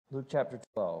Luke chapter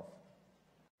 12.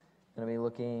 Going to be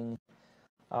looking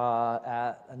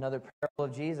at another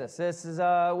parable of Jesus. This is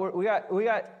we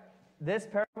got this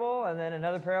parable and then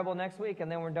another parable next week, and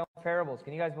then we're done with parables.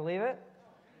 Can you guys believe it?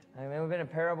 I mean, we've been in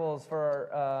parables for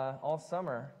all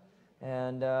summer,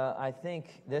 and I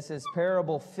think this is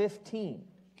parable 15.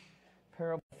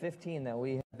 Parable 15 that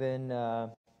we have been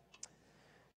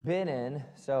in.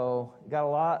 So got a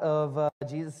lot of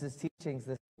Jesus' teachings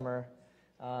this summer.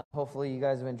 Hopefully you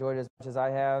guys have enjoyed it as much as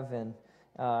I have, and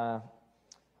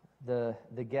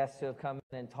the guests who have come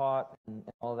in and taught and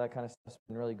all that kind of stuff has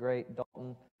been really great.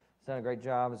 Dalton has done a great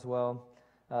job as well,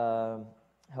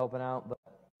 helping out.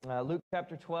 But Luke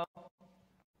chapter 12, we're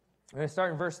going to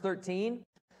start in verse 13.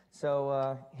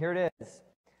 So here it is.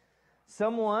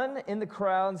 Someone in the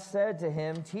crowd said to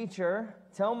him, "Teacher,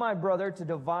 tell my brother to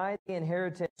divide the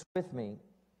inheritance with me."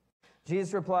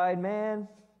 Jesus replied, "Man,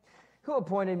 who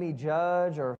appointed me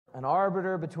judge or an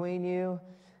arbiter between you?"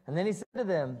 And then he said to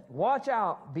them, "Watch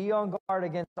out, be on guard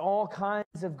against all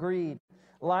kinds of greed.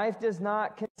 Life does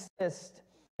not consist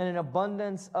in an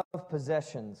abundance of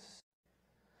possessions."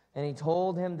 And he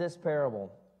told him this parable.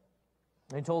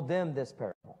 He told them this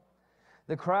parable.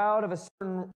 The ground of a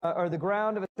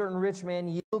certain rich man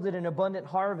yielded an abundant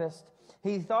harvest.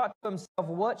 He thought to himself,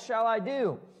 "What shall I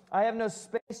do? I have no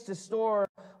space to store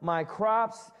my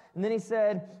crops." And then he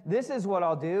said, "This is what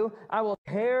I'll do. I will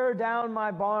tear down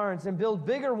my barns and build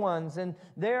bigger ones, and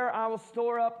there I will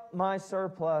store up my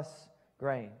surplus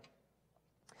grain.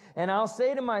 And I'll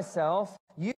say to myself,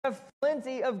 you have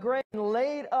plenty of grain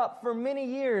laid up for many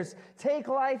years. Take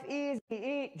life easy,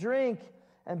 eat, drink,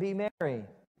 and be merry."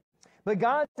 But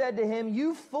God said to him,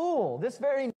 "You fool, this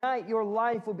very night your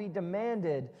life will be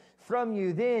demanded from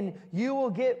you. Then you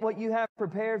will get what you have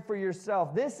prepared for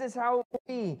yourself. This is how it will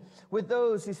be with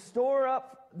those who store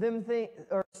up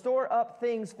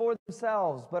things for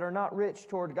themselves, but are not rich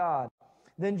toward God."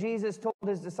 Then Jesus told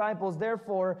his disciples,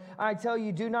 "Therefore, I tell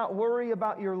you, do not worry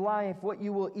about your life, what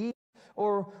you will eat,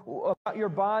 or about your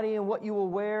body and what you will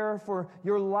wear, for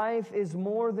your life is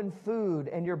more than food,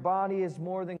 and your body is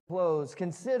more than clothes.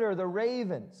 Consider the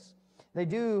ravens. They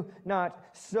do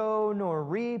not sow nor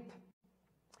reap.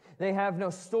 They have no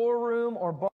storeroom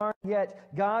or barn,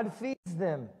 yet God feeds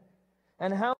them.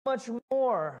 And how much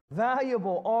more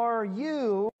valuable are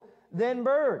you than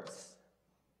birds?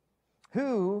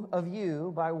 Who of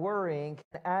you, by worrying,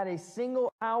 can add a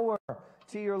single hour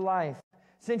to your life?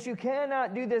 Since you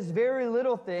cannot do this very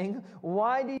little thing,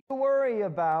 why do you worry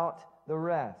about the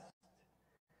rest?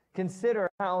 Consider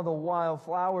how the wild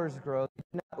flowers grow. They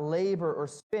do not labor or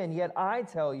spin. Yet I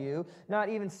tell you, not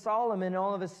even Solomon in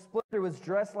all of his splendor was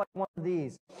dressed like one of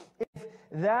these. If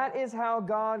that is how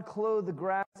God clothed the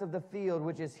grass of the field,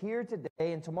 which is here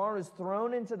today and tomorrow is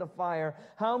thrown into the fire,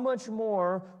 how much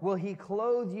more will he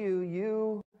clothe you,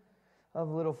 you of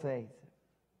little faith?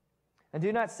 And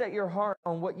do not set your heart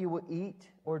on what you will eat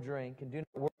or drink, and do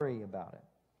not worry about it.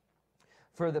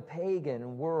 For the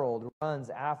pagan world runs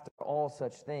after all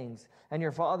such things, and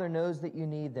your Father knows that you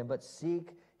need them. But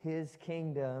seek his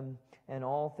kingdom, and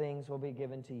all things will be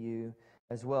given to you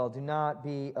as well. Do not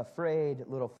be afraid,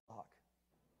 little flock,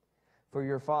 for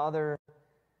your Father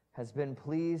has been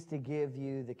pleased to give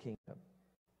you the kingdom.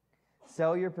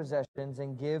 Sell your possessions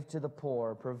and give to the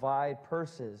poor. Provide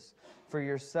purses for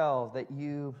yourself that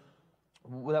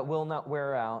will not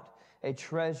wear out, a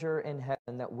treasure in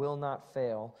heaven that will not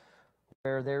fail,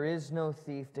 where there is no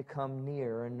thief to come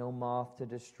near and no moth to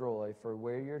destroy. For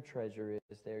where your treasure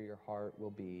is, there your heart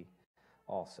will be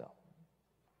also.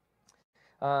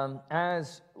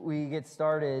 As we get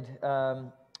started,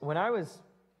 I'll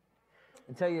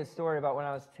tell you a story about when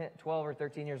I was 12 or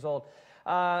 13 years old.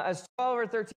 I was 12 or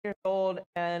 13 years old,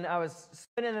 and I was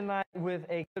spending the night with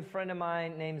a good friend of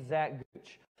mine named Zach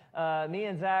Gooch. Me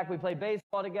and Zach, we played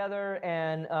baseball together,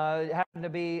 and it happened to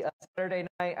be a Saturday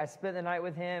night. I spent the night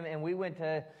with him, and we went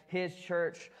to his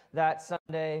church that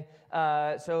Sunday.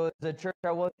 So it was a church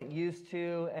I wasn't used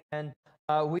to, and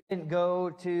we didn't go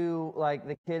to like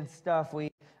the kids' stuff.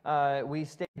 We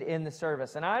stayed in the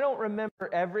service, and I don't remember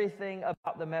everything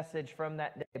about the message from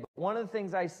that day. But one of the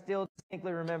things I still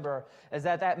distinctly remember is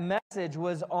that message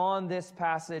was on this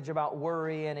passage about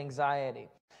worry and anxiety.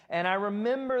 And I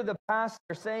remember the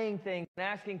pastor saying things and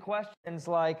asking questions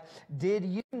like, "Did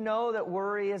you know that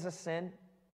worry is a sin?"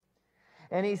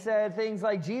 And he said things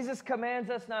like, Jesus commands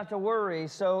us not to worry,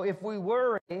 so if we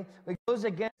worry, it goes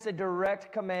against a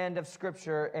direct command of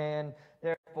Scripture, and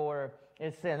therefore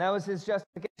it's sin. That was his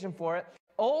justification for it.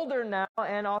 Older now,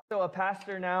 and also a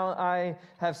pastor now, I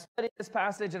have studied this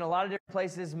passage in a lot of different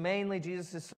places, mainly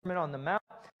Jesus' Sermon on the Mount.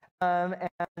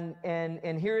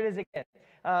 And here it is again.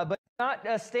 But it's not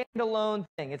a standalone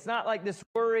thing. It's not like this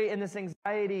worry and this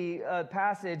anxiety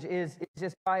passage is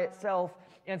just by itself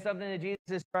and something that Jesus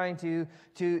is trying to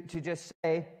just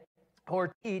say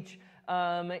or teach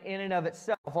in and of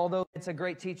itself, although it's a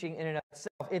great teaching in and of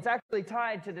itself. It's actually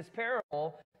tied to this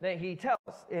parable that he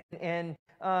tells. And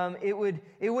it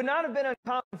would not have been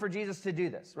uncommon for Jesus to do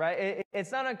this, right?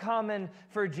 It's not uncommon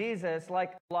for Jesus,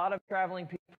 like a lot of traveling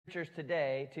preachers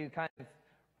today, to kind of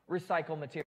recycle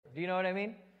material. Do you know what I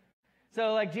mean?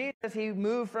 So like Jesus, he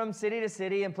moved from city to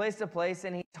city and place to place,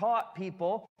 and he taught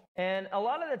people. And a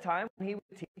lot of the time when he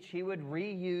would teach, he would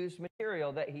reuse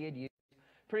material that he had used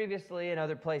previously in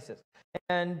other places.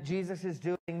 And Jesus is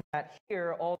doing that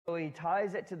here, although he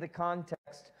ties it to the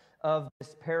context of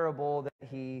this parable that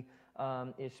he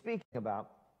is speaking about.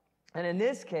 And in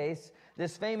this case,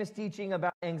 this famous teaching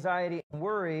about anxiety and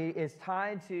worry is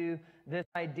tied to this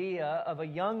idea of a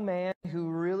young man who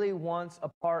really wants a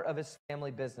part of his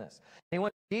family business. He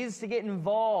wants Jesus to get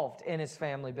involved in his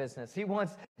family business. He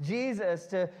wants Jesus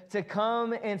to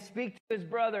come and speak to his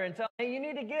brother and tell him, hey, you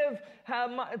need to give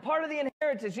part of the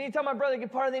inheritance. You need to tell my brother to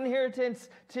give part of the inheritance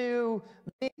to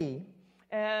me,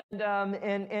 and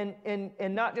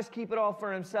not just keep it all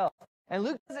for himself. And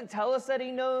Luke doesn't tell us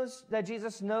that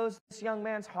Jesus knows this young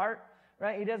man's heart,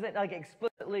 right? He doesn't like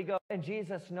explicitly go, and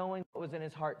Jesus, knowing what was in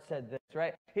his heart, said this,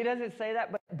 right? He doesn't say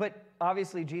that, but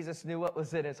obviously Jesus knew what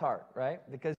was in his heart, right?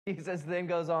 Because Jesus then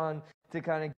goes on to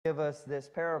kind of give us this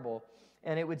parable.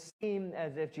 And it would seem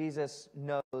as if Jesus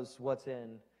knows what's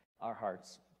in our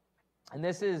hearts. And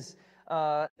this is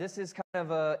kind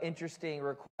of an interesting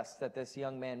request that this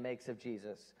young man makes of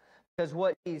Jesus. Because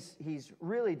what he's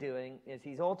really doing is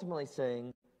he's ultimately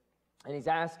saying, and he's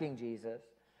asking Jesus,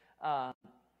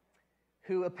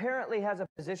 who apparently has a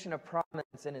position of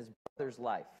prominence in his brother's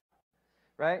life,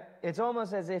 right? It's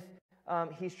almost as if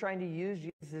he's trying to use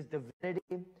Jesus'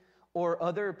 divinity or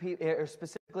other people, or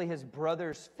specifically his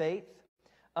brother's faith,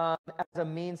 as a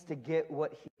means to get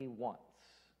what he wants.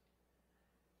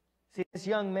 See, this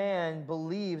young man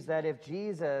believes that if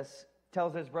Jesus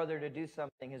tells his brother to do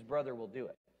something, his brother will do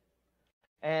it.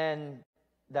 And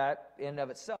that in and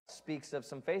of itself speaks of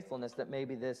some faithfulness that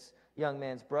maybe this young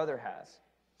man's brother has.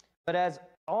 But as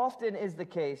often is the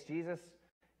case, Jesus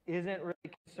isn't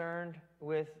really concerned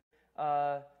with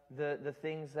the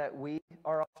things that we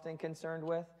are often concerned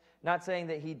with. Not saying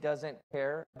that he doesn't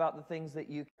care about the things that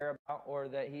you care about, or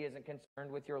that he isn't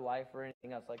concerned with your life or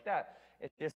anything else like that.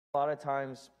 It's just a lot of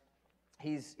times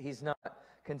he's not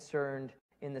concerned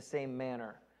in the same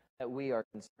manner that we are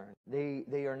concerned.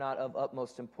 They are not of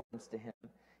utmost importance to him.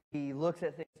 He looks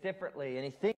at things differently, and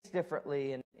he thinks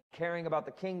differently, and caring about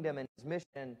the kingdom and his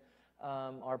mission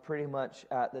are pretty much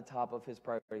at the top of his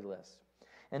priority list.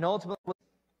 And ultimately,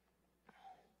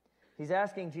 he's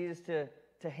asking Jesus to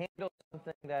handle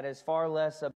something that is far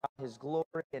less about his glory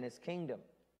and his kingdom.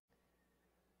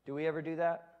 Do we ever do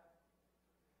that?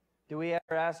 Do we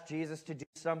ever ask Jesus to do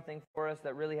something for us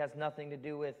that really has nothing to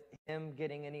do with him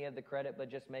getting any of the credit, but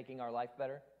just making our life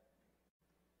better?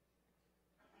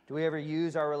 Do we ever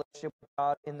use our relationship with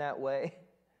God in that way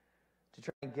to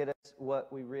try and get us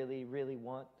what we really, really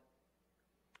want?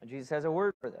 And Jesus has a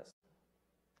word for this.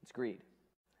 It's greed.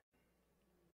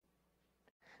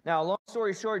 Now, long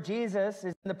story short, Jesus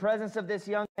is in the presence of this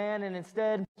young man, and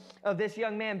instead of this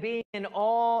young man being in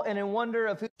awe and in wonder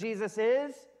of who Jesus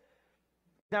is,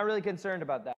 he's not really concerned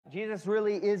about that. Jesus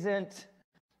really isn't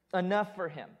enough for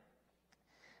him.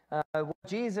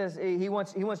 He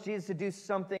wants Jesus to do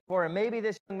something for him. Maybe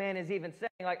this young man is even saying,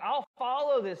 like, I'll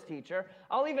follow this teacher.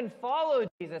 I'll even follow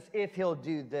Jesus if he'll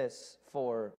do this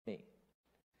for me.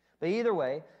 But either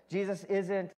way, Jesus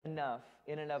isn't enough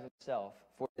in and of himself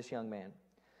for this young man.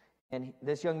 And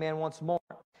this young man wants more.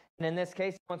 And in this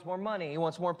case, he wants more money. He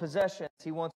wants more possessions.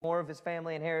 He wants more of his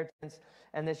family inheritance.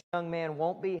 And this young man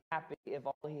won't be happy if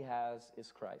all he has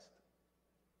is Christ.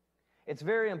 It's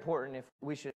very important if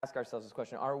we should ask ourselves this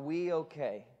question: are we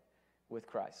okay with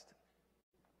Christ?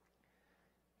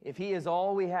 If he is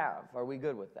all we have, are we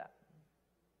good with that?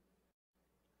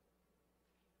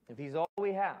 If he's all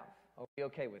we have, are we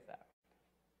okay with that?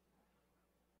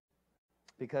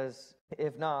 Because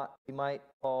if not, we might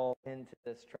fall into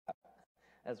this trap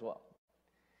as well.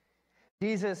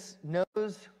 Jesus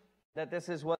knows that this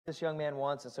is what this young man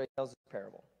wants, and so he tells this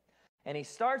parable. And he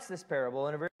starts this parable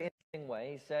in a very interesting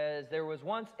way. He says, there was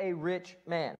once a rich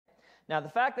man. Now, the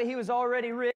fact that he was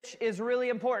already rich is really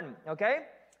important, okay?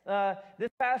 This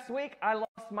past week, I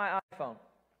lost my iPhone.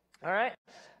 All right,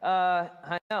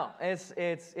 I know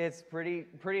it's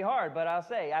pretty hard, but I'll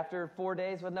say after 4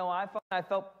 days with no iPhone, I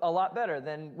felt a lot better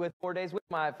than with 4 days with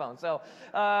my iPhone. So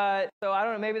I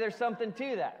don't know. Maybe there's something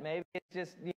to that. Maybe it's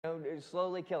just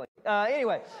slowly killing.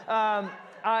 Anyway,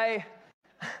 I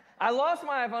lost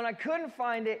my iPhone. I couldn't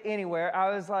find it anywhere.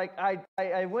 I was like,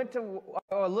 I went to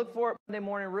look for it Monday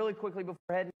morning really quickly before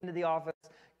heading into the office.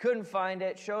 Couldn't find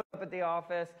it. Showed up at the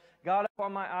office. Got up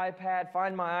on my iPad,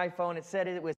 find my iPhone. It said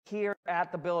it was here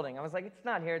at the building. I was like, it's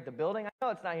not here at the building. I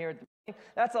know it's not here at the building.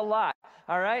 That's a lie.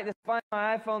 All right? This find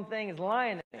my iPhone thing is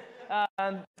lying to me.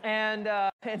 And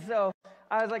so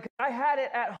I was like, I had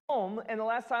it at home, and the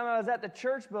last time I was at the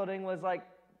church building was like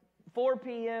 4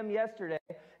 p.m. yesterday.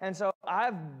 And so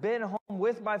I've been home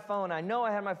with my phone. I know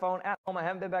I had my phone at home. I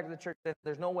haven't been back to the church.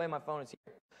 There's no way my phone is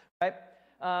here. Right?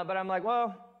 But I'm like,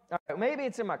 well, all right, maybe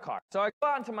it's in my car. So I go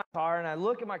out into my car, and I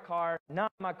look at my car,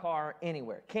 not my car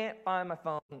anywhere. Can't find my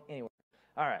phone anywhere.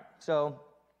 All right, so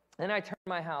then I turn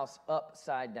my house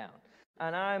upside down.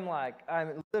 And I'm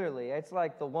literally, it's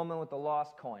like the woman with the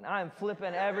lost coin. I'm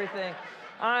flipping everything.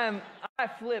 I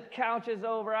flip couches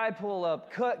over. I pull up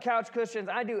couch cushions.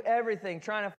 I do everything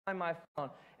trying to find my phone.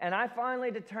 And I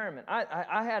finally determined.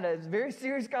 I had a very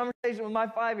serious conversation with my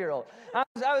 5-year-old. I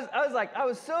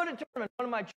was so determined. One of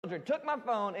my children took my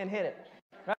phone and hid it,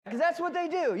 right? Because that's what they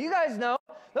do. You guys know.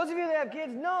 Those of you that have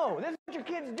kids know. This is what your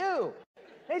kids do.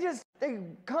 They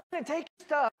come and take your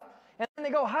stuff, and then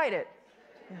they go hide it.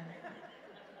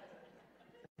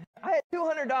 I had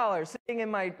 $200 sitting in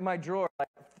my drawer like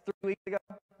 3 weeks ago.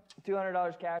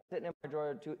 $200 cash sitting in my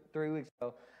drawer 3 weeks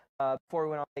ago. Before we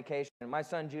went on vacation, and my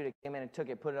son Judah came in and took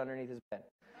it, put it underneath his bed.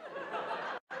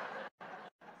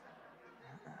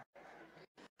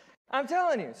 I'm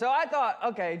telling you. So I thought,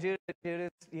 okay, Judah,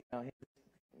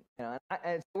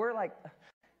 and so we're like,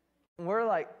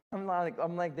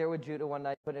 I'm like there with Judah one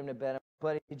night, put him to bed. I'm like,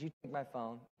 buddy, did you take my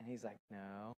phone? And he's like,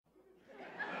 no.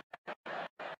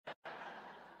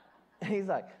 And he's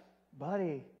like,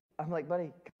 buddy. I'm like,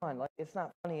 buddy, come on, like it's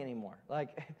not funny anymore.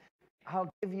 Like, I'll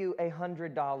give you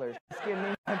 $100. Just give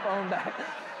me my phone back.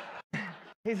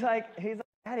 He's like,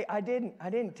 Daddy, I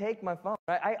didn't take my phone.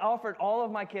 Right? I offered all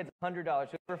of my kids $100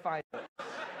 to ever find it.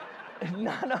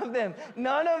 None of them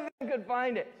could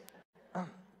find it.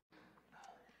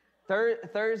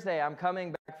 Thursday, I'm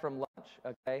coming back from lunch.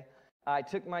 Okay, I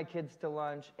took my kids to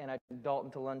lunch, and I took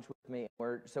Dalton to lunch with me.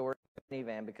 We're in a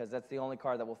minivan because that's the only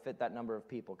car that will fit that number of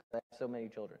people because I have so many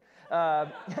children.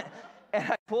 And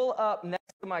I pull up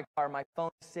next to my car. My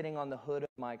phone is sitting on the hood of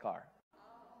my car.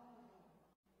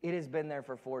 It has been there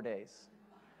for 4 days.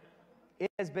 It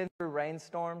has been through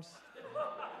rainstorms.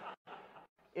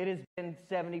 It has been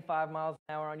 75 miles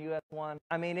an hour on US 1.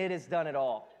 I mean, it has done it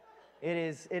all. It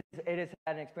has had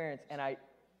an experience. And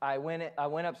I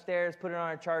went upstairs, put it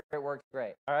on a charger. It works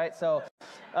great. All right, so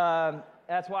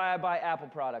that's why I buy Apple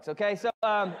products. Okay, so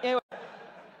anyway,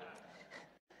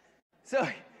 so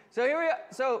here we are.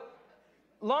 So.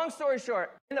 Long story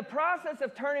short, in the process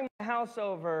of turning my house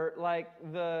over like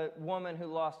the woman who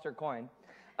lost her coin,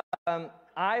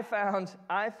 I found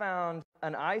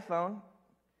an iPhone,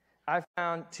 I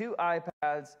found 2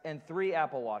 iPads, and 3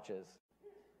 Apple Watches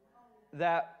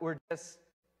that were just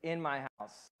in my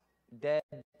house, dead,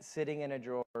 sitting in a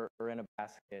drawer or in a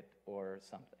basket or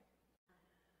something.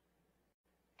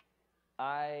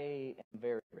 I am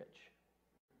very rich.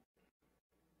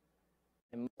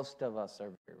 And most of us are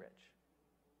very rich.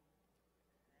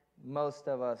 Most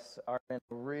of us are in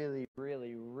a really,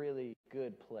 really, really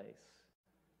good place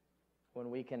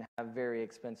when we can have very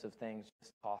expensive things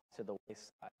just tossed to the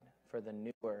wayside for the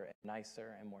newer and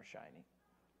nicer and more shiny.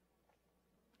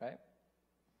 Right?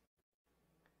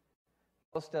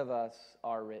 Most of us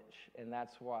are rich, and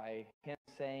that's why him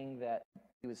saying that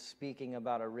he was speaking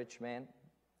about a rich man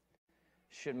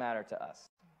should matter to us.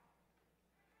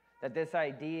 That this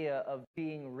idea of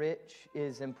being rich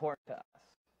is important to us.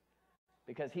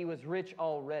 Because he was rich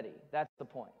already. That's the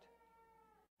point.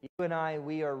 You and I,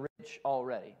 we are rich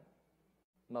already.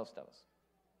 Most of us.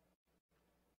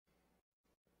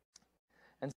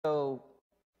 And so,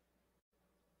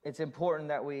 it's important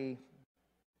that we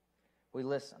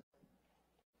listen.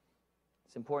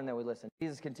 It's important that we listen.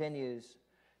 Jesus continues to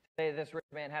say this rich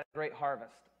man had a great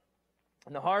harvest.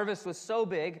 And the harvest was so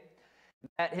big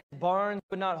that his barns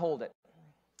would not hold it.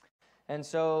 And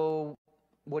so,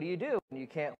 what do you do when you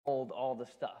can't hold all the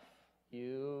stuff?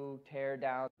 You tear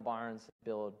down the barns and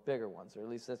build bigger ones, or at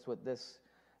least that's what this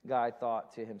guy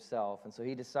thought to himself. And so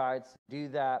he decides to do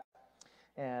that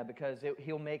because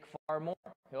he'll make far more.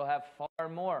 He'll have far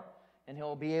more, and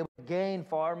he'll be able to gain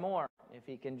far more if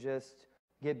he can just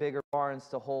get bigger barns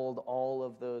to hold all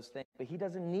of those things. But he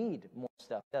doesn't need more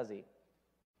stuff, does he?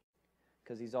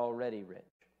 Because he's already rich.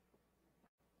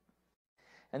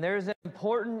 And there's an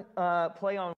important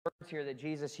play on words here that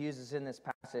Jesus uses in this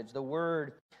passage. The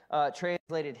word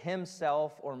translated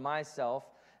himself or myself.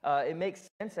 It makes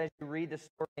sense as you read the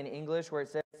story in English where it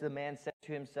says the man said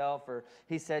to himself, or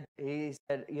he said,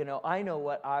 you know, I know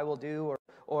what I will do,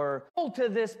 or hold to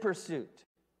this pursuit.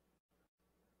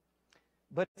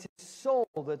 But it's his soul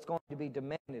that's going to be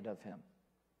demanded of him.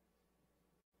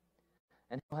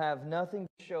 And he'll have nothing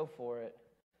to show for it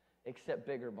except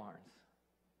bigger barns.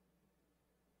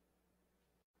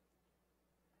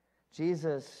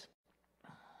 Jesus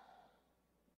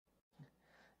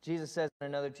says in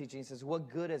another teaching, he says, what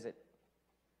good is it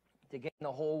to gain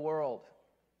the whole world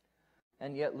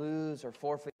and yet lose or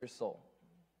forfeit your soul?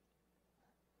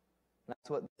 And that's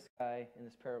what this guy in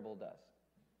this parable does.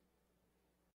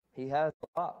 He has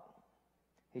a lot.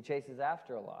 He chases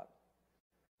after a lot.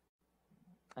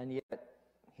 And yet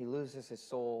he loses his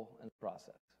soul in the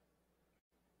process.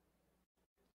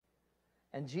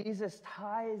 And Jesus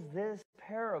ties this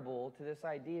parable to this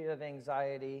idea of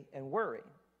anxiety and worry.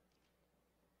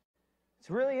 It's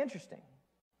really interesting.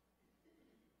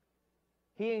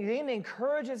 He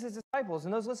encourages his disciples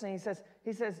and those listening.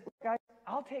 He says, guys,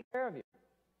 I'll take care of you.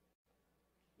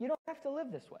 You don't have to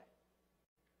live this way.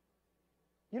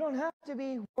 You don't have to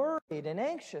be worried and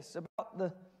anxious about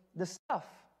the stuff.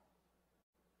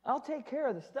 I'll take care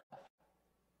of the stuff.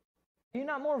 You're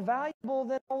not more valuable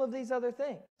than all of these other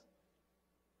things.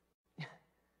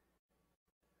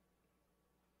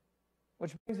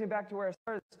 Which brings me back to where I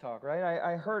started this talk, right?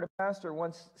 I heard a pastor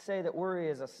once say that worry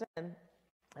is a sin,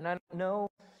 and I don't know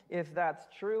if that's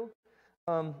true.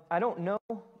 I don't know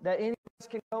that any of us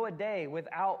can go a day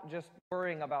without just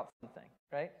worrying about something,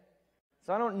 right?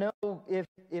 So I don't know if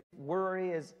worry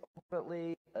is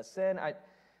ultimately a sin.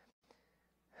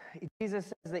 Jesus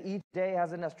says that each day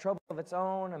has enough trouble of its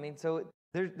own. I mean, so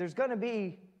there's going to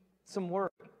be some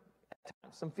worry at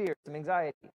times, some fear, some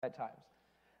anxiety at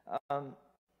times.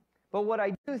 But what I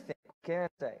do think, can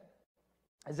say,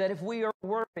 is that if we are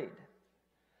worried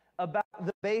about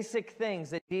the basic things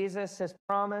that Jesus has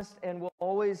promised and will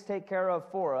always take care of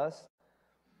for us,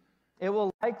 it will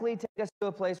likely take us to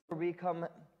a place where we become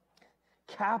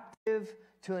captive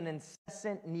to an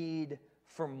incessant need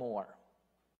for more.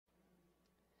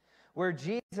 Where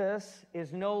Jesus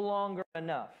is no longer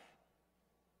enough.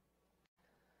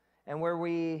 And where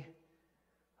we've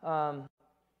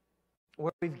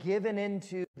given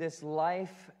into this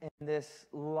life and this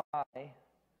lie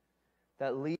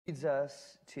that leads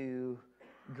us to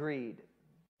greed,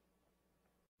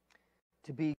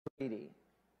 to be greedy,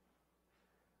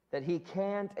 that he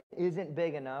can't, isn't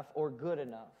big enough or good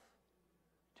enough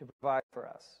to provide for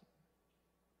us.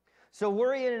 So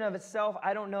worry in and of itself,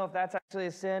 I don't know if that's actually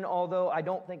a sin, although I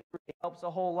don't think it really helps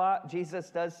a whole lot. Jesus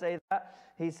does say that.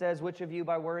 He says, which of you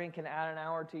by worrying can add an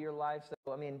hour to your life?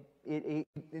 So, I mean,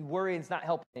 worrying is not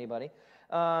helping anybody.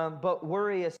 But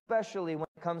worry, especially when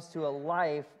it comes to a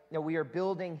life that we are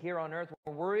building here on earth,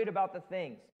 we're worried about the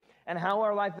things and how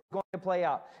our life is going to play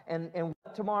out and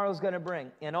what tomorrow is going to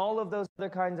bring and all of those other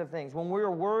kinds of things. When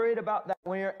we're worried about that,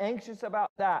 when you're anxious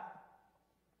about that,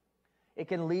 it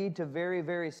can lead to very,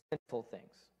 very sinful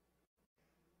things,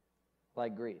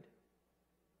 like greed,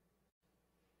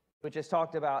 which is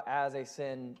talked about as a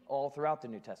sin all throughout the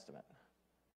New Testament.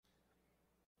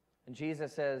 And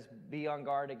Jesus says, be on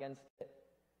guard against it.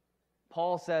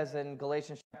 Paul says in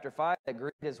Galatians chapter 5 that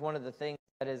greed is one of the things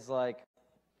that is like,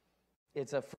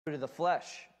 it's a fruit of the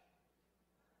flesh,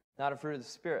 not a fruit of the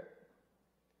Spirit.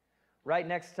 Right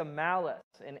next to malice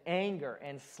and anger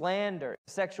and slander,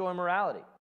 sexual immorality.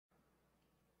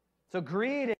 So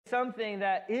greed is something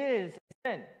that is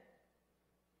sin.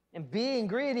 And being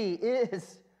greedy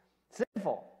is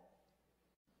sinful.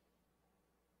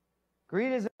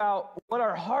 Greed is about what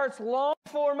our hearts long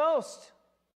for most.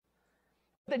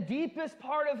 The deepest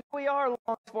part of who we are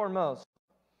longs for most.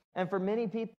 And for many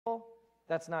people,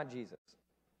 that's not Jesus.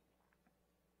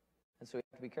 And so we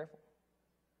have to be careful.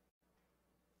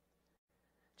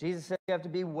 Jesus said you have to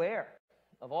beware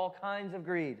of all kinds of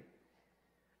greed.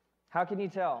 How can you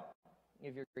tell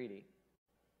if you're greedy?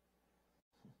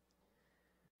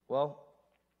 Well,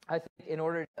 I think in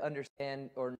order to understand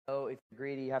or know if you're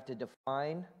greedy, you have to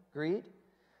define greed.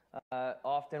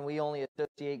 Often we only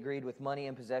associate greed with money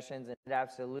and possessions, and it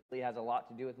absolutely has a lot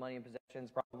to do with money and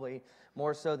possessions, probably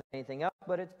more so than anything else,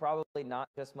 but it's probably not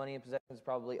just money and possessions,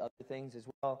 probably other things as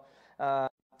well.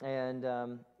 And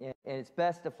it's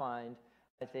best defined,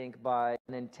 I think, by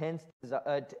an intense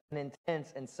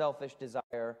and selfish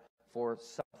desire for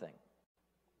something.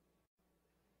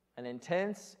 An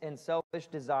intense and selfish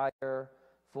desire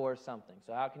for something.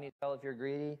 So how can you tell if you're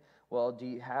greedy? Well, do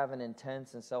you have an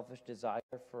intense and selfish desire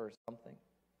for something?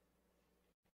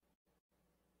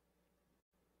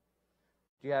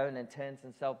 Do you have an intense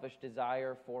and selfish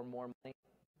desire for more money?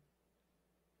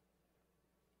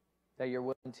 That you're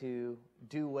willing to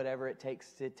do whatever it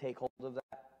takes to take hold of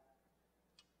that?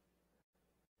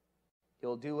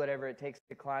 You'll do whatever it takes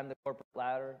to climb the corporate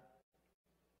ladder.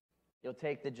 You'll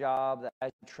take the job that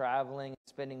has you traveling,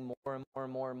 spending more and more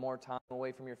and more and more time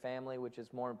away from your family, which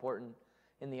is more important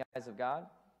in the eyes of God,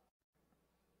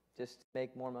 just to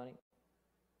make more money.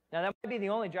 Now, that might be the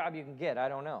only job you can get. I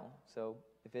don't know. So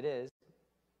if it is,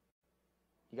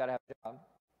 you got to have a job.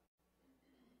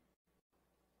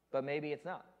 But maybe it's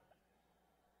not.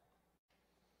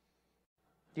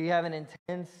 Do you have an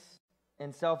intense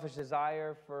and selfish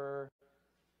desire for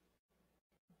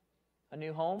a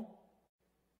new home?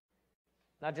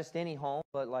 Not just any home,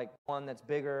 but like one that's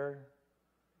bigger.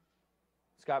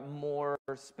 It's got more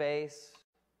space.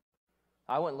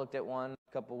 I went and looked at one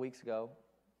a couple weeks ago.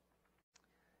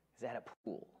 It's at a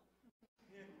pool.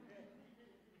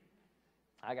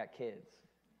 I got kids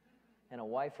and a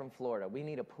wife from Florida. We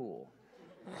need a pool.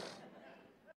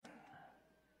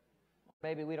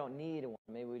 Maybe we don't need one.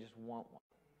 Maybe we just want one.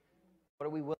 What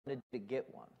are we willing to do to get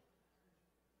one?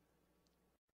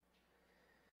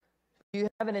 Do you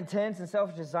have an intense and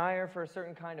selfish desire for a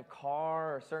certain kind of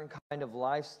car, or a certain kind of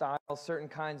lifestyle, certain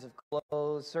kinds of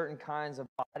clothes, certain kinds of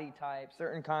body types,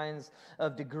 certain kinds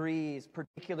of degrees,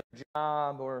 particular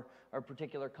job, or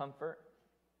particular comfort?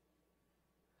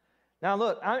 Now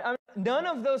look, none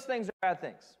of those things are bad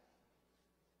things.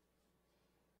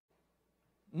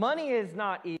 Money is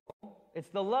not evil. It's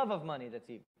the love of money that's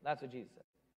evil. That's what Jesus said.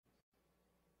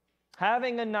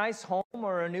 Having a nice home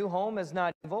or a new home is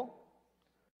not evil.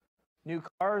 New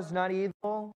cars, not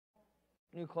evil.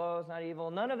 New clothes, not evil.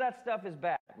 None of that stuff is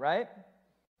bad, right?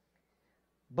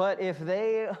 But if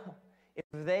they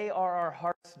are our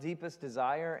heart's deepest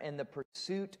desire and the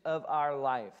pursuit of our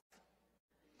life,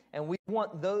 and we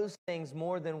want those things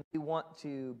more than we want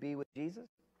to be with Jesus,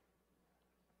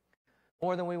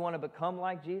 more than we want to become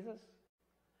like Jesus,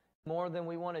 more than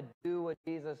we want to do what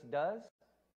Jesus does,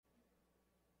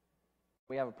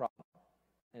 we have a problem,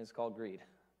 and it's called greed.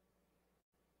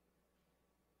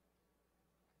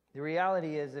 The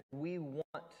reality is, if we want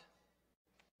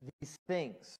these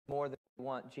things more than we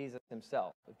want Jesus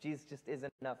himself, if Jesus just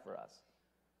isn't enough for us,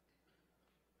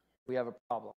 we have a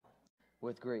problem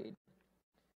with greed.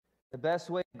 The best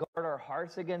way to guard our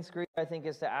hearts against greed, I think,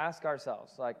 is to ask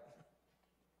ourselves, like,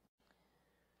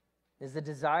 is the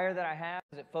desire that I have,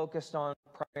 is it focused on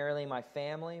primarily my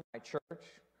family, my church,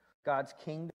 God's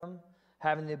kingdom,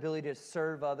 having the ability to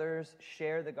serve others,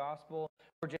 share the gospel,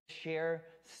 or just share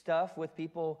stuff with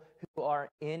people who are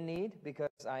in need because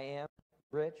I am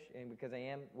rich and because I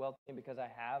am wealthy and because I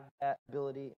have that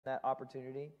ability, that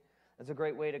opportunity? That's a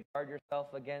great way to guard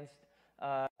yourself against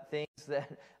things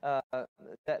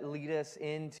that lead us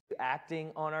into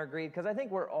acting on our greed, because I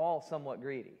think we're all somewhat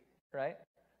greedy, right?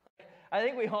 I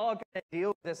think we all kind of deal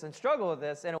with this and struggle with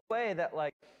this in a way that,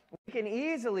 like, we can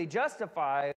easily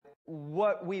justify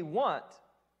what we want.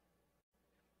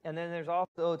 And then there's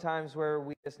also times where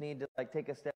we just need to, like, take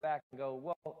a step back and go,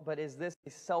 well, but is this a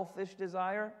selfish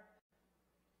desire?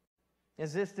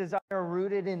 Is this desire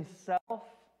rooted in self?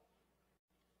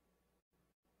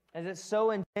 Is it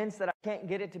so intense that I can't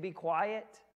get it to be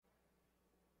quiet?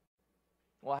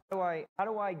 Well, how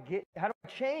do I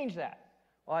change that?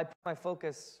 Well, I put my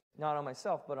focus not on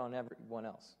myself, but on everyone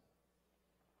else.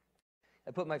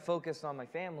 I put my focus on my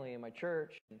family and my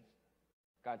church and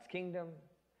God's kingdom.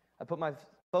 I put my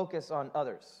focus on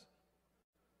others,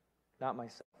 not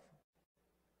myself,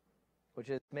 which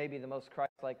is maybe the most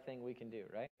Christ-like thing we can do,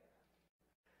 right?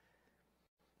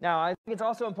 Now, I think it's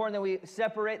also important that we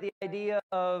separate the idea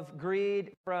of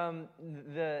greed from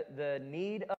the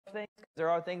need of things. There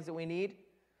are things that we need,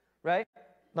 right?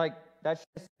 Like, that's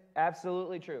just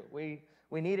absolutely true. We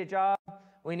need a job.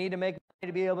 We need to make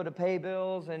money to be able to pay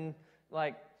bills and,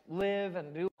 like, live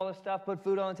and do all this stuff, put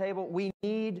food on the table. We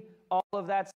need all of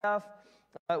that stuff.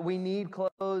 We need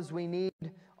clothes. We need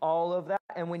all of that.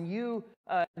 And when you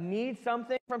need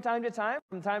something from time to time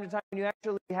when you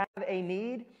actually have a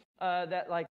need that,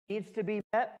 like, needs to be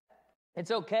met,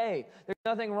 it's okay. There's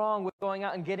nothing wrong with going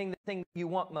out and getting the thing that you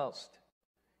want most,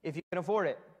 if you can afford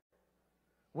it,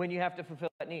 when you have to fulfill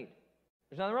that need.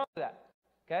 There's nothing wrong with that,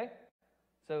 okay?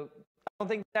 So I don't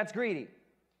think that's greedy,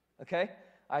 okay?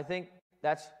 I think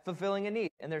that's fulfilling a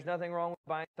need, and there's nothing wrong with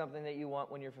buying something that you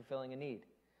want when you're fulfilling a need,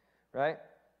 right?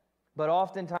 But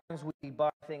oftentimes we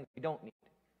buy things we don't need.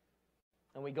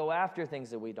 And we go after things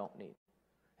that we don't need.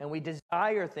 And we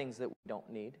desire things that we don't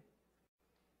need.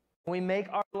 We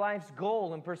make our life's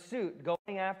goal and pursuit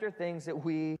going after things that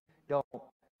we don't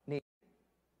need.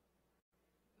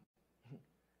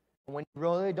 When you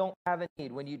really don't have a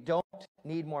need, when you don't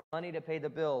need more money to pay the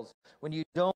bills, when you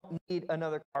don't need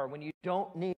another car, when you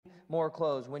don't need more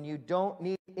clothes, when you don't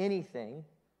need anything,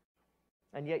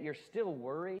 and yet you're still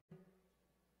worried,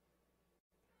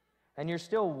 and you're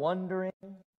still wondering,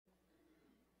 and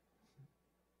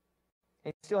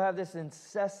you still have this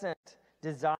incessant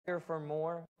desire for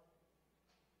more,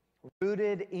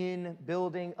 rooted in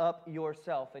building up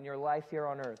yourself and your life here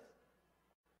on earth,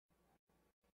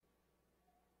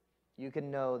 you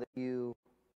can know that you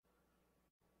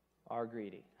are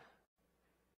greedy.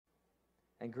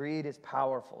 And greed is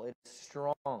powerful. It is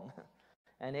strong.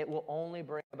 And it will only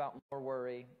bring about more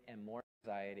worry and more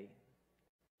anxiety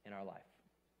in our life.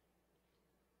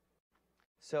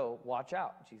 So, watch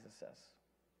out, Jesus says.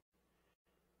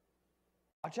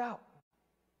 Watch out.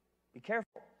 Be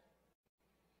careful.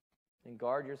 And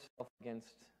guard yourself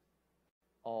against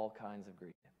all kinds of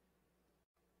greed.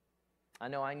 I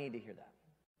know I need to hear that.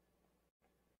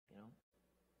 You know?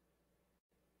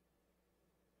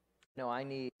 No, I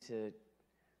need to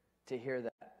hear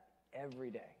that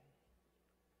every day.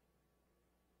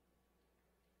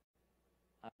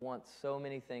 I want so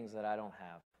many things that I don't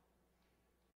have.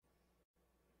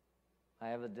 I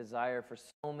have a desire for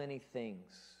so many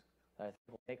things that I think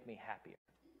will make me happier.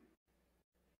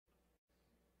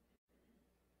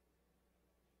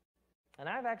 And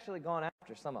I've actually gone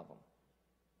after some of them.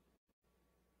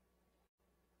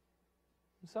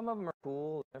 Some of them are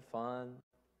cool, they're fun.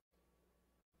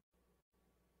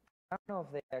 I don't know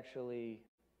if they actually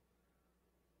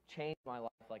change my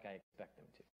life like I expect them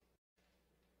to.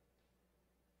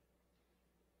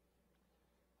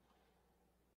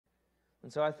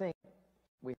 And so I think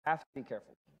we have to be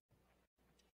careful.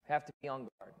 We have to be on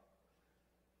guard.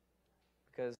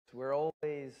 Because we're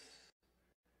always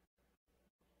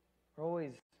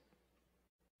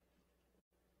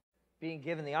being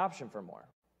given the option for more.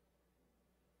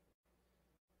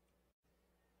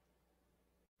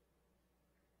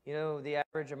 You know, the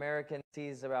average American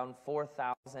sees around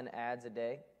 4,000 ads a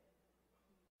day.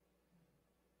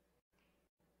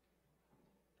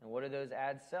 And what do those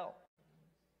ads sell?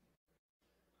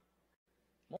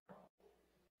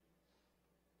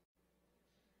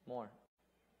 More.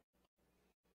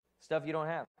 Stuff you don't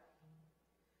have.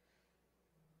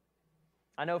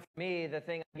 I know for me, the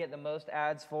thing I get the most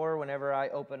ads for whenever I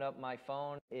open up my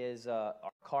phone is our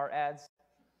car ads.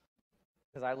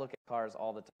 Because I look at cars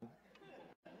all the time.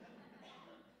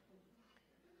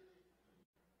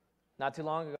 Not too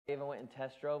long ago, I even went and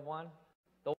test drove one.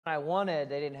 The one I wanted,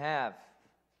 they didn't have.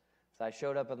 So I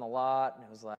showed up in the lot, and it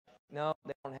was like, no,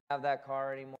 they don't have that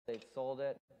car anymore. They've sold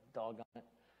it. Doggone it.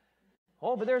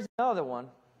 Oh, but there's another one.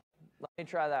 Let me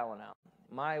try that one out.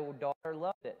 My daughter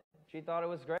loved it. She thought it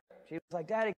was great. She was like,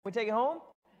 Daddy, can we take it home?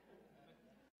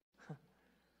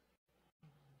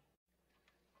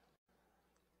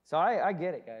 So I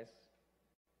get it, guys.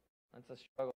 That's a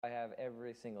struggle I have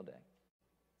every single day.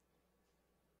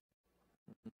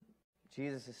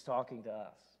 Jesus is talking to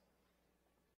us.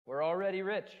 We're already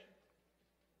rich.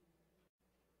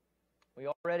 We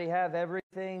already have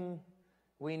everything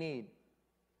we need.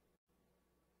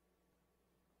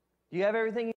 Do you have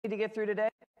everything you need to get through today?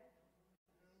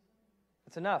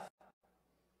 That's enough.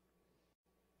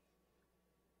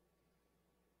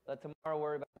 Let tomorrow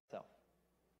worry about itself.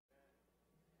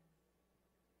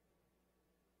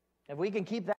 If we can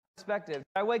keep that perspective. Did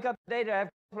I wake up today? Did I have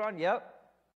to put on? Yep.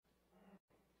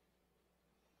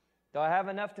 Do I have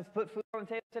enough to put food on the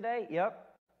table today? Yep.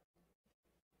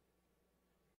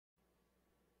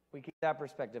 We keep that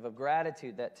perspective of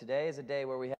gratitude that today is a day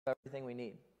where we have everything we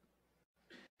need.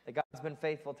 That God's been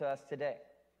faithful to us today.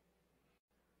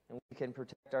 And we can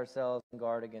protect ourselves and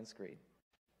guard against greed.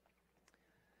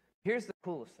 Here's the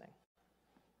coolest thing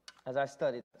as I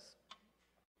studied this.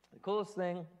 The coolest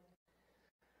thing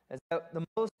is that the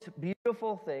most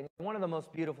beautiful thing, one of the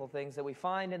most beautiful things that we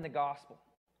find in the gospel,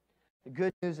 the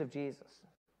good news of Jesus,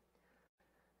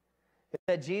 is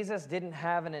that Jesus didn't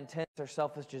have an intense or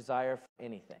selfish desire for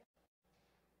anything.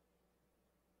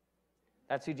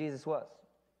 That's who Jesus was.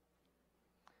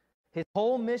 His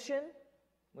whole mission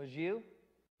was you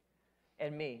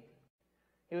and me.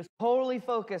 He was totally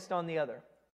focused on the other.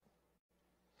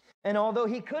 And although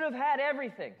he could have had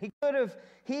everything,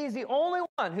 he's the only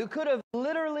one who could have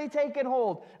literally taken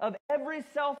hold of every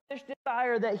selfish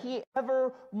desire that he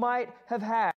ever might have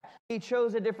had. He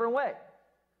chose a different way.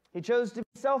 He chose to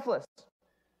be selfless.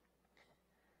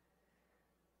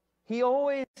 He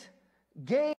always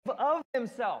gave of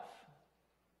himself,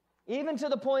 even to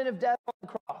the point of death on the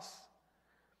cross.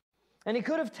 And he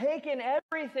could have taken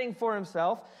everything for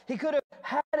himself. He could have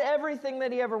had everything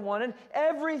that he ever wanted,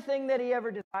 everything that he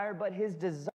ever desired, but his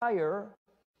desire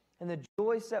and the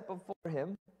joy set before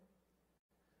him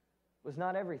was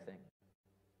not everything.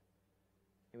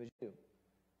 It was you.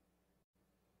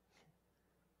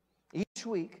 Each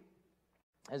week,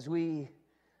 as we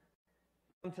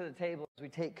come to the table, as we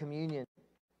take communion,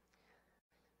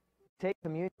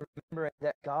 remembering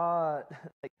that God,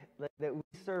 that we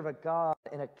serve a God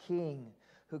and a King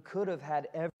who could have had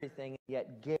everything,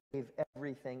 yet gave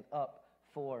everything up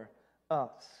for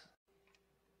us.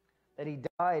 That he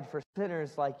died for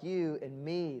sinners like you and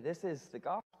me. This is the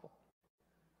gospel.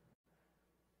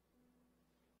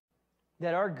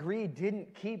 That our greed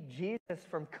didn't keep Jesus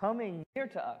from coming near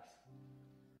to us.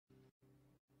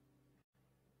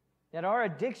 That our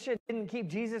addiction didn't keep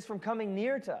Jesus from coming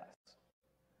near to us.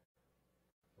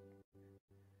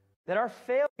 That our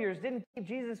failures didn't keep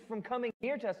Jesus from coming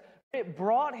near to us. It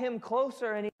brought him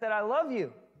closer, and he said, I love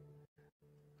you.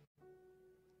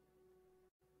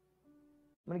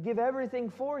 I'm going to give everything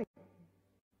for you.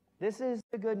 This is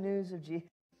the good news of Jesus.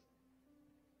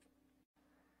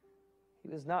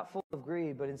 He was not full of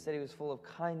greed, but instead he was full of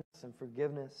kindness and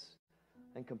forgiveness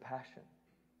and compassion.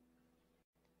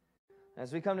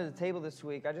 As we come to the table this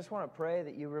week, I just want to pray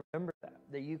that you remember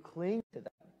that you cling to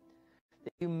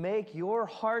that you make your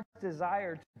heart's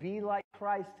desire to be like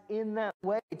Christ in that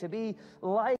way, to be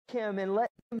like him, and let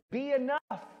him be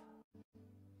enough.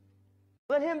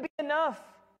 Let him be enough.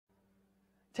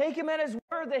 Take him at his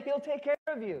word that he'll take care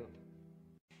of you.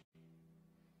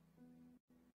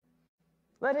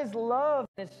 Let his love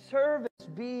and his service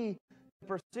be the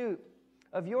pursuit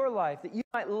of your life, that you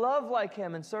might love like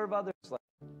him and serve others like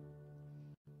him.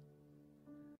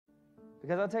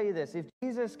 Because I'll tell you this, if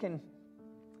Jesus can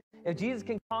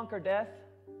conquer death,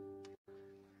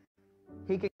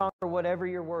 he can conquer whatever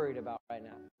you're worried about right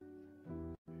now.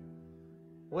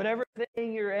 Whatever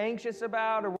thing you're anxious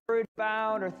about or worried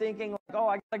about or thinking, like, oh,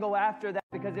 I got to go after that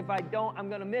because if I don't, I'm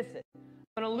going to miss it.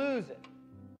 I'm going to lose it.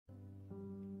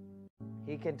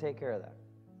 He can take care of that.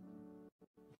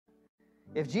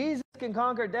 If Jesus can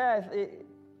conquer death,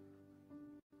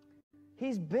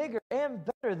 he's bigger and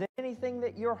better than anything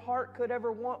that your heart could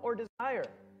ever want or desire.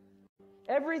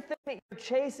 Everything that you're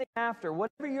chasing after,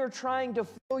 whatever you're trying to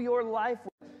fill your life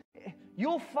with,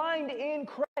 you'll find in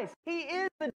Christ. He is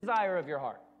the desire of your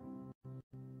heart.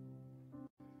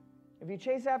 If you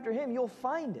chase after him, you'll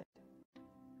find it.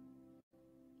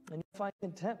 And you'll find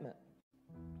contentment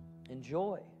and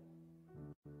joy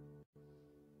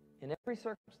in every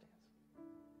circumstance.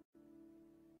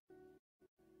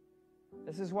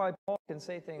 This is why Paul can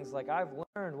say things like, I've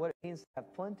learned what it means to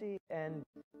have plenty, and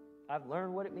I've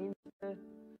learned what it means to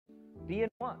be in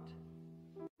want.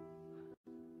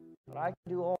 But I can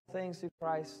do all things through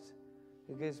Christ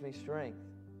who gives me strength.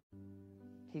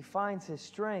 He finds his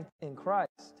strength in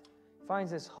Christ. He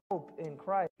finds his hope in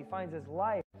Christ. He finds his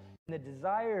life and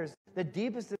the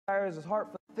deepest desires of his heart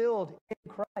fulfilled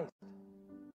in Christ.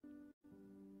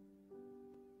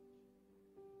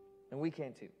 And we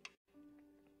can too.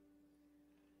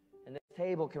 And this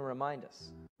table can remind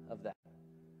us of that.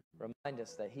 Remind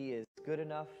us that he is good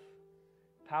enough,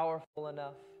 powerful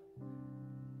enough, and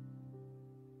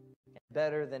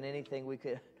better than anything we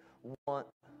could want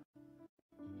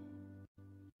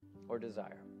or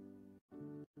desire.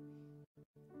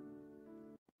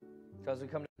 So as we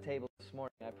come to the table this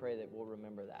morning, I pray that we'll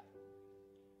remember that.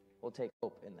 We'll take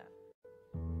hope in that.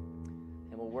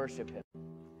 And we'll worship him,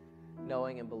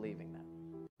 knowing and believing that.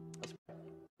 Let's pray.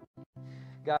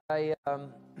 God, I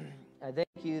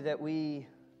thank you that we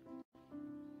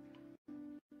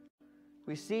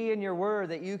see in your word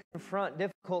that you confront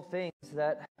difficult things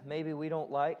that maybe we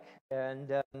don't like, and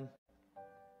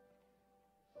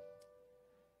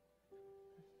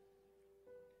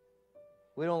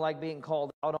we don't like being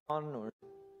called out on or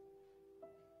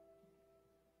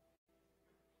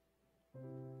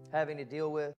having to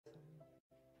deal with.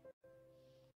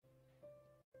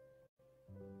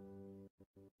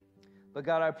 But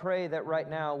God, I pray that right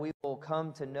now we will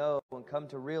come to know and come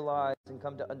to realize and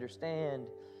come to understand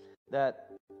that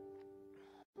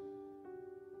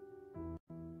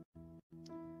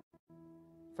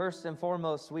first and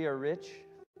foremost, we are rich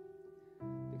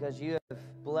because you have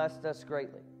blessed us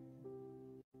greatly.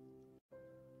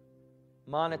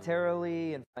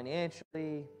 Monetarily and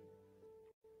financially,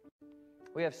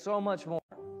 we have so much more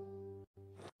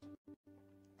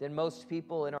than most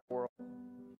people in our world.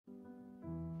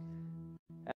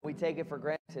 And we take it for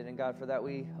granted, and God, for that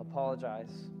we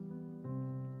apologize.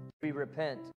 We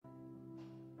repent.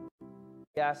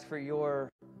 We ask for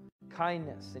your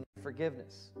kindness and your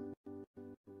forgiveness.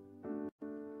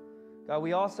 God,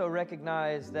 we also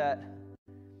recognize that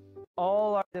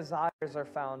all our desires are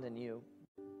found in you.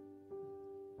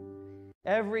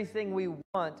 Everything we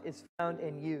want is found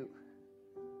in you.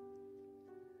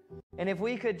 And if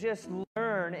we could just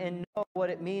learn and know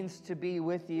what it means to be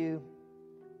with you,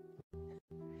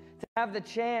 to have the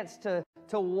chance to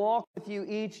walk with you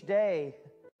each day,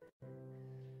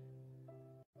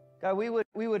 God,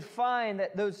 we would find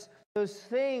that those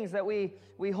things that we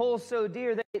hold so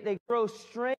dear, they grow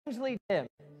strangely dim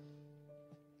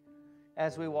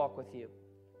as we walk with you.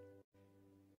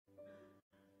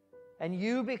 And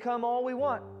you become all we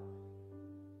want.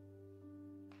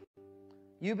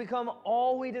 You become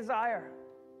all we desire.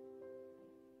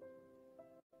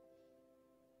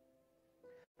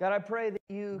 God, I pray that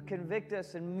you convict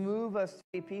us and move us to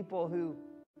be people who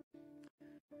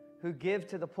give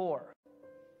to the poor.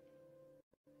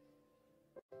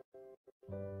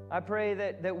 I pray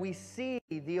that we see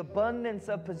the abundance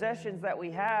of possessions that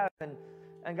we have. And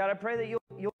God, I pray that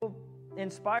you'll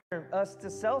inspire us to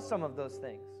sell some of those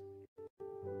things.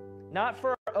 Not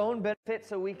for our own benefit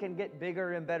so we can get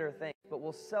bigger and better things, but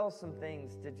we'll sell some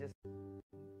things to just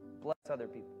bless other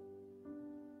people.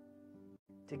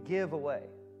 To give away.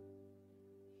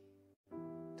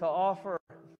 To offer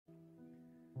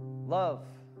love,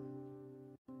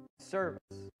 service.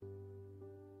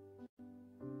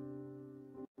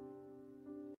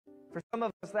 For some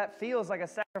of us, that feels like a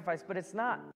sacrifice, but it's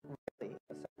not really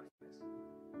a sacrifice.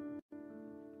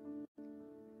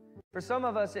 For some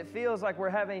of us, it feels like we're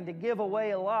having to give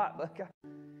away a lot, but God,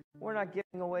 we're not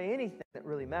giving away anything that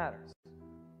really matters.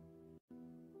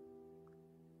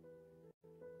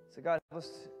 So God, help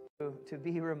us to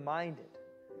be reminded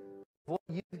of what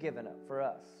you've given up for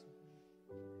us.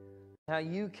 How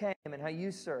you came and how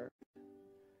you served.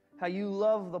 How you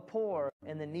love the poor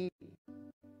and the needy.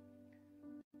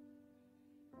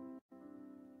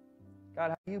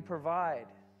 God, how you provide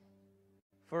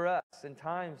for us in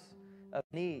times of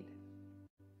need.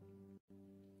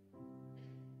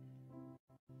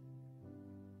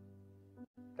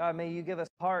 God, may you give us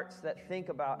hearts that think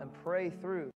about and pray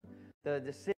through the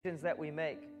decisions that we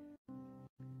make,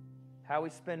 how we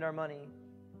spend our money,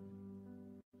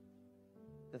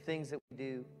 the things that we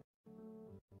do.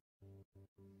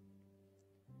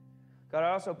 God, I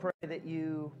also pray that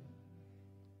you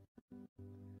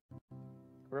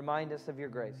remind us of your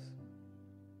grace.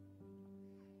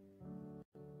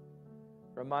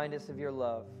 Remind us of your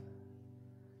love.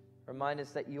 Remind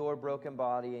us that your broken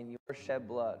body and your shed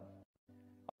blood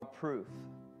are proof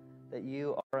that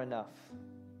you are enough.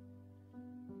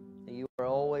 That you are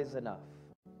always enough.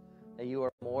 That you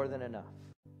are more than enough.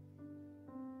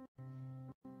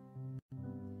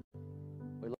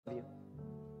 We love you.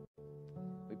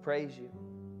 We praise you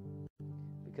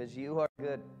because you are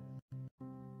good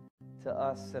to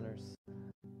us sinners.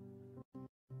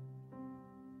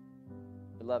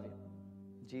 We love you.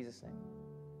 In Jesus' name,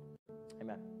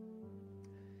 amen.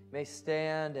 You may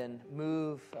stand and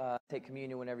move, take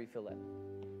communion whenever you feel led.